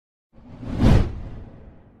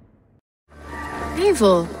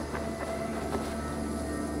Eivor.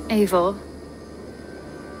 Eivor.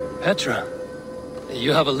 Petra,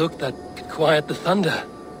 you have a look that could quiet the thunder.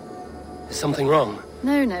 Is something wrong?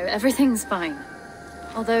 No, everything's fine.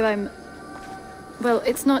 Although well,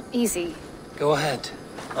 it's not easy. Go ahead.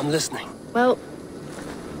 I'm listening. Well,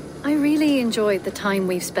 I really enjoyed the time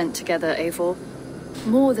we've spent together, Eivor.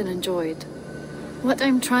 More than enjoyed. What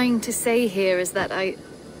I'm trying to say here is that I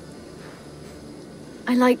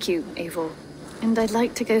like you, Eivor. And I'd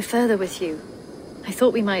like to go further with you. I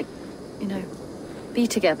thought we might, be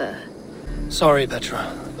together. Sorry,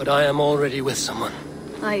 Petra, but I am already with someone.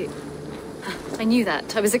 I knew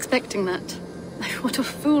that. I was expecting that. What a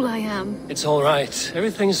fool I am. It's all right.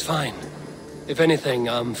 Everything's fine. If anything,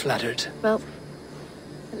 I'm flattered. Well,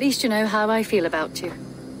 at least you know how I feel about you.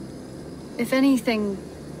 If anything...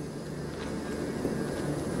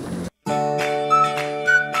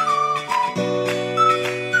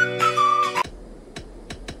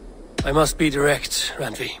 I must be direct,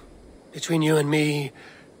 Randvi. Between you and me,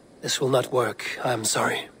 this will not work. I'm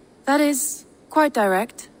sorry. That is quite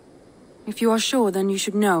direct. If you are sure, then you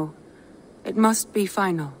should know. It must be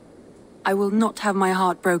final. I will not have my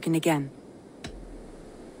heart broken again.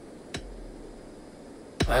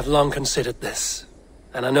 I have long considered this,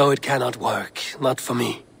 and I know it cannot work. Not for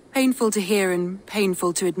me. Painful to hear and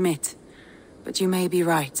painful to admit. But you may be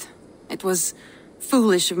right. It was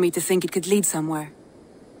foolish of me to think it could lead somewhere.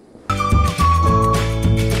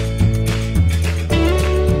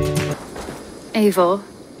 Eivor.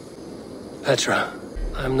 Petra,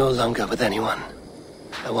 I'm no longer with anyone.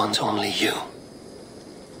 I want only you.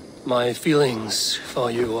 My feelings for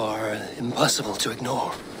you are impossible to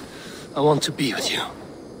ignore. I want to be with you,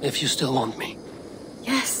 if you still want me.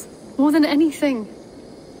 Yes, more than anything.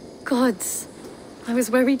 Gods, I was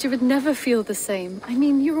worried you would never feel the same. I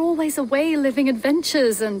mean, you're always away living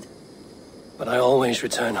adventures and... But I always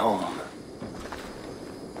return home.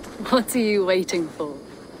 What are you waiting for?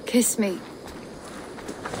 Kiss me.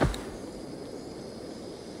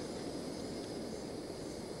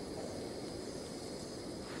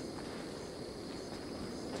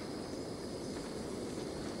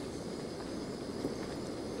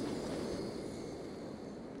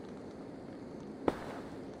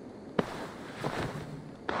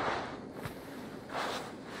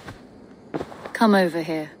 Come over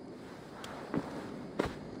here.